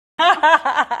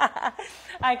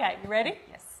Okay, you ready?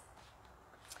 Yes.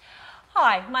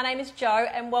 Hi, my name is Jo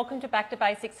and welcome to Back to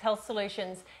Basics Health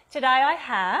Solutions. Today I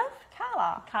have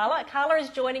Carla. Carla is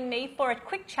joining me for a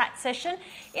quick chat session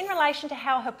in relation to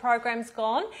how her program's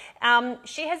gone.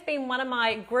 She has been one of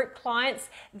my group clients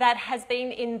that has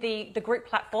been in the group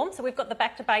platform. So we've got the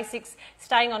Back to Basics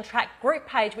Staying on Track group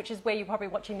page, which is where you're probably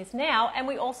watching this now. And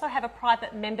we also have a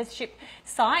private membership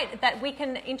site that we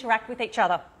can interact with each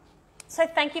other. So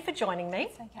thank you for joining me.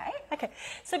 It's okay. Okay,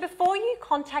 so before you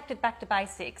contacted Back to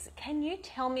Basics, can you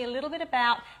tell me a little bit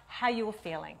about how you were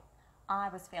feeling? I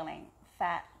was feeling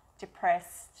fat,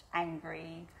 depressed,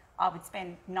 angry. I would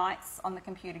spend nights on the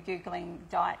computer Googling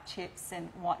diet tips and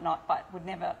whatnot, but would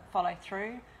never follow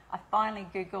through. I finally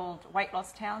Googled Weight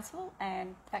Loss Townsville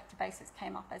and Back to Basics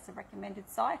came up as a recommended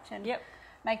site and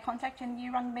made contact, and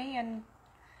you rang me, and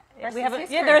the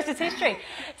rest is history.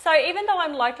 So even though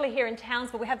I'm locally here in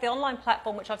Townsville, we have the online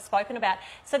platform, which I've spoken about.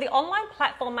 So the online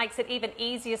platform makes it even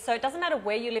easier. So it doesn't matter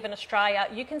where you live in Australia,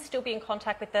 you can still be in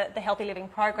contact with the Healthy Living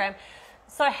program.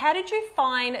 So how did you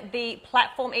find the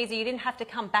platform easy? You didn't have to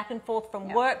come back and forth from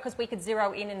work because we could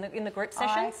zero in the group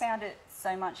sessions? I found it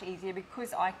so much easier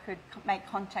because I could make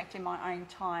contact in my own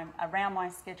time, around my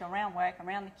schedule, around work,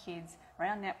 around the kids,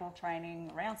 around netball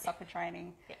training, around soccer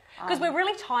training. Because we're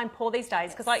really time poor these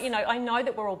days, because I know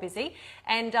that we're all busy,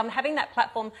 and having that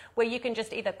platform where you can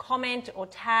just either comment or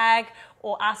tag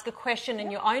or ask a question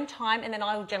in your own time, and then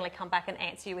I will generally come back and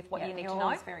answer you with what you need to know. You're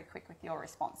always very quick with your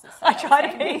responses. So I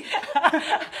try to be.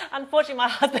 Unfortunately, my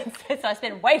husband says I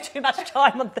spend way too much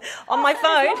time on my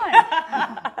phone.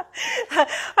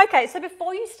 Okay, so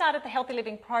before you started the Healthy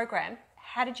Living program,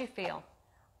 how did you feel?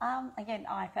 Again,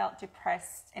 I felt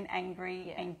depressed and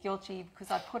angry and guilty because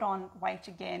I put on weight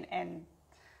again and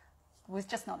was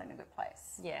just not in a good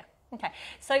place. Yeah. Okay.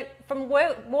 So from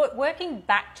working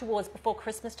back towards before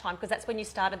Christmas time, because that's when you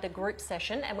started the group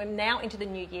session, and we're now into the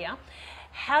new year,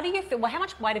 how do you feel? Well, how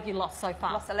much weight have you lost so far?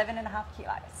 I lost 11.5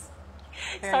 kilos.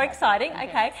 So exciting.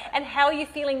 Okay. And how are you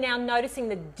feeling now, noticing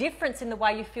the difference in the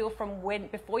way you feel from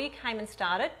before you came and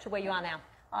started to where you are now?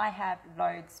 I have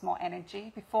loads more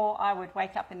energy. Before, I would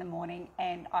wake up in the morning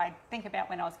and I'd think about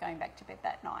when I was going back to bed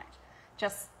that night.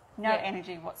 Just no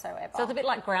energy whatsoever. So it's a bit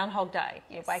like Groundhog Day.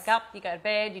 You wake up, you go to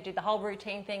bed, you do the whole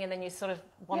routine thing, and then you sort of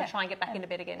want to try and get back into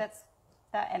bed again. That's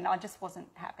that, and I just wasn't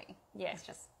happy. Yeah.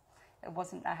 It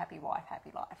wasn't a happy wife,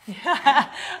 happy life.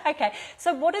 Okay,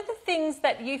 so what are the things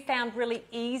that you found really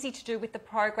easy to do with the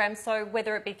program? So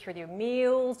whether it be through your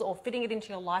meals or fitting it into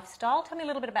your lifestyle, tell me a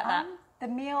little bit about that. The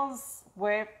meals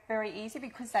were very easy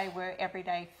because they were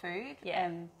everyday food,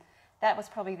 and that was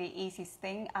probably the easiest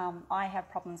thing. I have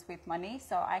problems with my knee,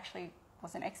 so I actually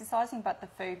wasn't exercising, but the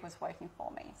food was working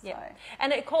for me. So. Yeah,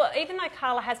 and even though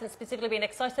Carla hasn't specifically been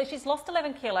exercised, so she's lost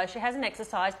 11 kilos, she hasn't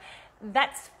exercised,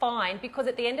 that's fine, because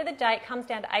at the end of the day it comes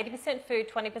down to 80% food,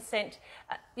 20%,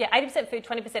 80% food,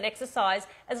 20% exercise.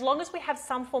 As long as we have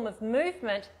some form of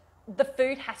movement, the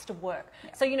food has to work.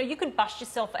 Yeah. So, you could bust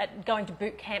yourself at going to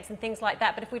boot camps and things like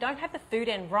that, but if we don't have the food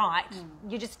end right,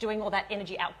 you're just doing all that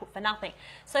energy output for nothing.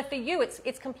 So for you,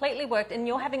 it's completely worked, and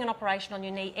you're having an operation on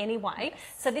your knee anyway. Yes.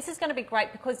 So this is going to be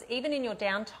great, because even in your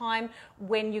downtime,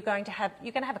 when you're going to have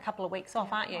a couple of weeks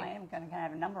off, aren't you? I am going to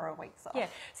have a number of weeks off. Yeah.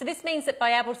 So this means that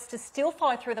by able to still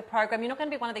follow through the program, you're not going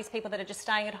to be one of these people that are just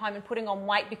staying at home and putting on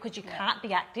weight because you can't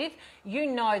be active. You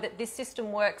know that this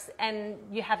system works, and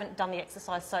you haven't done the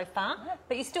exercise so far,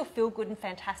 but you still feel good and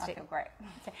fantastic. I feel great.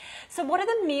 Okay. So what are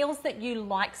the meals that you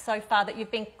like so far that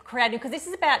you've been creating? Because this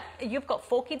is about, you've got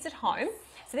 4 kids at home,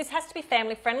 so this has to be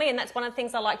family friendly, and that's one of the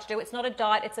things I like to do. It's not a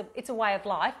diet, it's a way of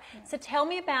life. So tell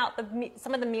me about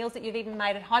some of the meals that you've even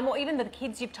made at home, or even the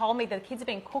kids, you've told me the kids have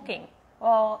been cooking.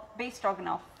 Well, beef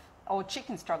stroganoff or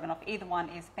chicken stroganoff, either one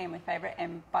is family favourite,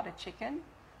 and butter chicken.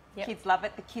 Kids love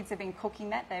it. The kids have been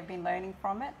cooking that, they've been learning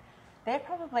from it. They're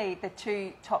probably the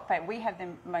 2 top favourite. We have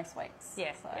them most weeks.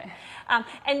 Yes. So. Yeah.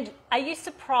 And are you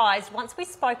surprised, once we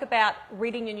spoke about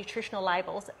reading your nutritional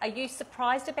labels, are you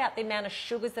surprised about the amount of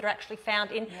sugars that are actually found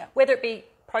in, whether it be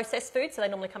processed food, so they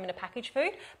normally come in a packaged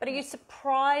food, but are you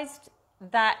surprised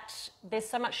that there's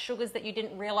so much sugars that you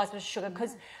didn't realise was sugar?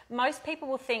 Because most people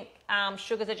will think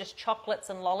sugars are just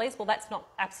chocolates and lollies. Well, that's not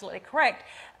absolutely correct.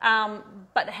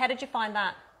 But how did you find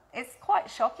that? It's quite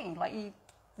shocking. Like, you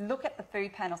look at the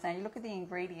food panels now, you look at the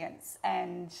ingredients,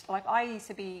 and like, I used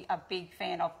to be a big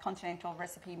fan of continental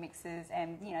recipe mixes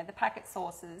and the packet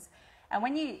sauces, and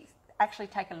when you actually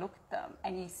take a look at them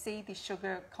and you see the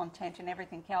sugar content and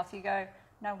everything else, you go,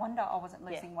 no wonder I wasn't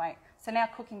losing weight. So now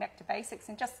cooking back to basics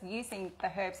and just using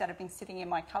the herbs that have been sitting in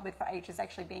my cupboard for ages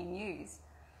actually being used,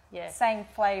 Yeah. Same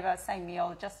flavour, same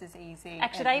meal, just as easy.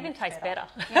 Actually, they even taste better.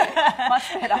 Yeah,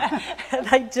 much better.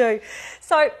 They do.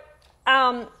 So,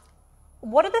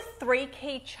 what are the 3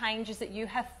 key changes that you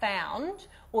have found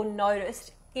or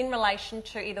noticed in relation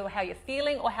to either how you're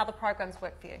feeling or how the programs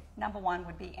work for you? Number 1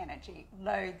 would be energy.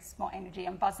 Loads more energy.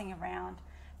 I'm buzzing around.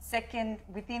 Second,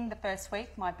 within the first week,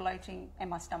 my bloating and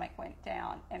my stomach went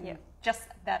down. And just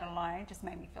that alone just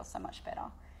made me feel so much better.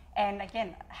 And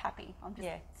again, happy. I'm just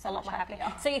so much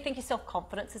happier. So you think your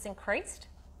self-confidence has increased?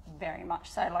 Very much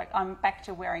so. Like, I'm back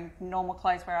to wearing normal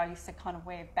clothes where I used to kind of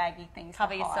wear baggy things.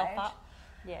 Cover yourself up.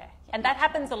 Yeah, and that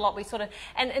happens a lot. We sort of,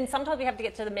 and sometimes we have to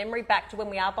get to the memory back to when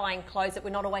we are buying clothes that we're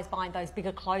not always buying those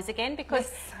bigger clothes again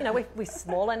because, you know, we're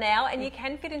smaller now and you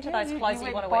can fit into those clothes that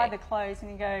you want to wear. You buy the clothes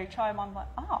and you go try them on, like,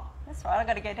 oh, that's right, I've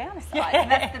got to go down a size.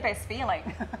 And that's the best feeling.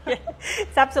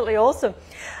 It's absolutely awesome.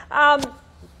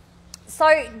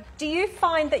 So do you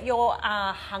find that you're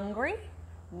hungry?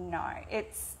 No,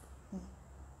 it's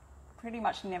pretty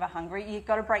much never hungry. You've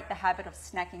got to break the habit of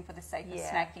snacking for the sake of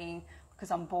snacking. Because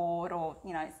I'm bored, or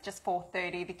you know, it's just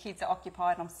 4:30, the kids are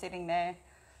occupied, and I'm sitting there.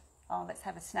 Oh, let's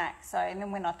have a snack. So, and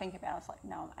then when I think about it, it's like,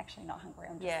 no, I'm actually not hungry.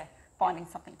 I'm just finding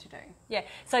something to do. Yeah.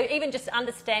 So even just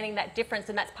understanding that difference,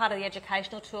 and that's part of the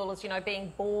educational tool, is, you know,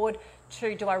 being bored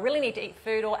to, do I really need to eat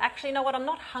food, or actually, you know what, I'm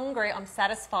not hungry, I'm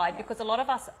satisfied, because a lot of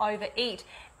us overeat,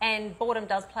 and boredom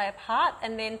does play a part,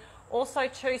 and then. Also,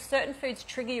 too, certain foods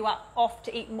trigger you off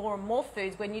to eat more and more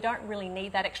foods when you don't really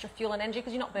need that extra fuel and energy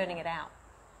because you're not burning it out.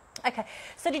 Okay,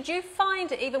 so did you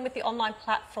find, even with the online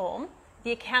platform,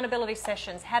 the accountability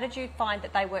sessions, how did you find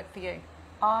that they work for you?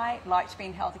 I liked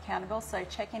being held accountable, so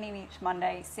checking in each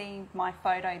Monday, seeing my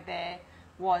photo there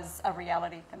was a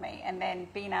reality for me, and then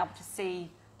being able to see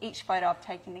each photo I've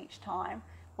taken each time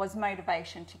was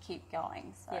motivation to keep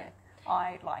going. So. Yeah.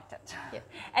 I liked it. Yep.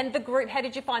 And the group, how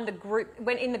did you find the group,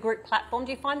 when in the group platform,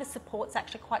 do you find the support's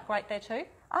actually quite great there too?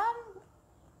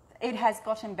 It has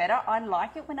gotten better. I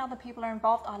like it when other people are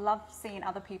involved. I love seeing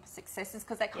other people's successes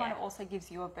because that kind of also gives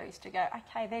you a boost to go,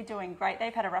 okay, they're doing great.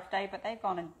 They've had a rough day, but they've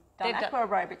gone and done aqua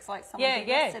aerobics like someone did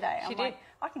yesterday. I'm like,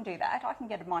 I can do that. I can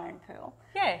get my own pool.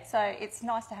 Yeah. So it's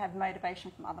nice to have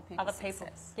motivation from other people's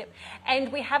success. Yep.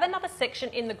 And we have another section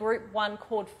in the group one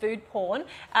called food porn.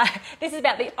 This is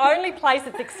about the only place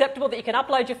that's acceptable that you can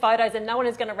upload your photos and no one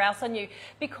is going to rouse on you.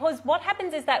 Because what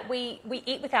happens is that we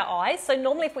eat with our eyes. So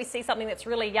normally if we see something that's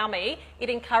really yummy, it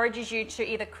encourages you to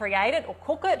either create it or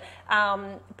cook it,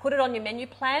 put it on your menu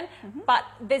plan. But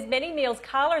there's many meals.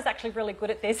 Carla is actually really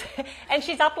good at this. And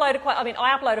she's uploaded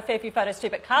I upload a fair few photos too,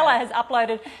 but Carla has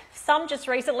uploaded some just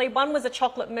recently. One was a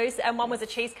chocolate mousse and one was a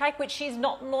cheesecake, which she's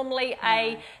not normally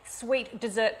a sweet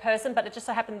dessert person, but it just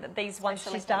so happened that these ones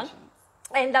she's done.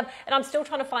 And I'm still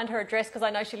trying to find her address because I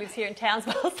know she lives here in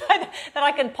Townsville, so that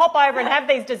I can pop over and have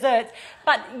these desserts.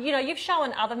 But, you know, you've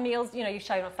shown other meals, you know, you've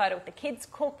shown a photo with the kids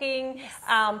cooking,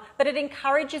 but it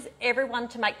encourages everyone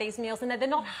to make these meals, and they're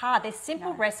not hard, they're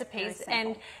simple recipes. Simple.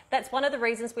 And that's one of the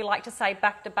reasons we like to say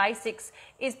back to basics,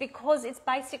 is because it's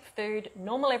basic food,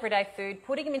 normal everyday food,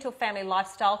 putting them into a family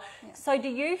lifestyle. So do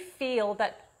you feel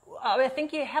that, I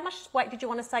think how much weight did you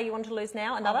want to say you wanted to lose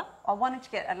now? Another? I wanted to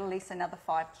get at least another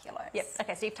 5 kilos. Yep.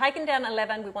 Okay, so you've taken down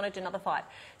 11, we want to do another 5.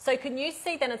 So can you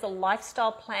see then as a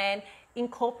lifestyle plan,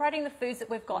 incorporating the foods that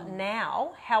we've got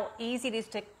now, how easy it is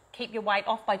to keep your weight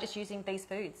off by just using these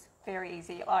foods? Very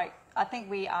easy. Like, I think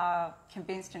we are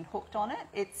convinced and hooked on it.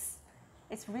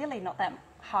 It's really not that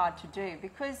hard to do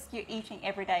because you're eating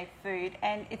everyday food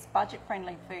and it's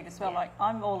budget-friendly food as well. Like,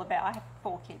 I have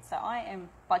 4 kids, so I am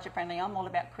budget-friendly. I'm all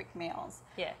about quick meals.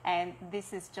 Yeah. And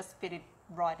this is just fitted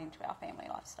right into our family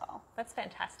lifestyle. That's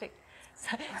fantastic.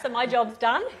 So my job's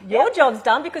done. Your job's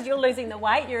done because you're losing the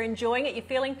weight, you're enjoying it, you're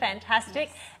feeling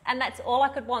fantastic, and that's all I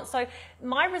could want. So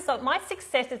my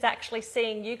success is actually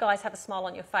seeing you guys have a smile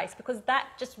on your face, because that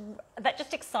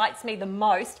just excites me the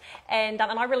most, and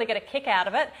I really get a kick out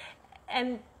of it,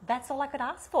 and that's all I could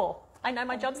ask for. I know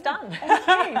my job's done.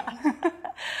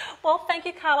 Well, thank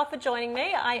you, Carla, for joining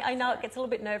me. I know it gets a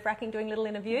little bit nerve-wracking doing little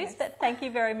interviews, but thank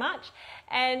you very much,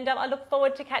 and I look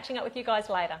forward to catching up with you guys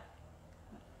later.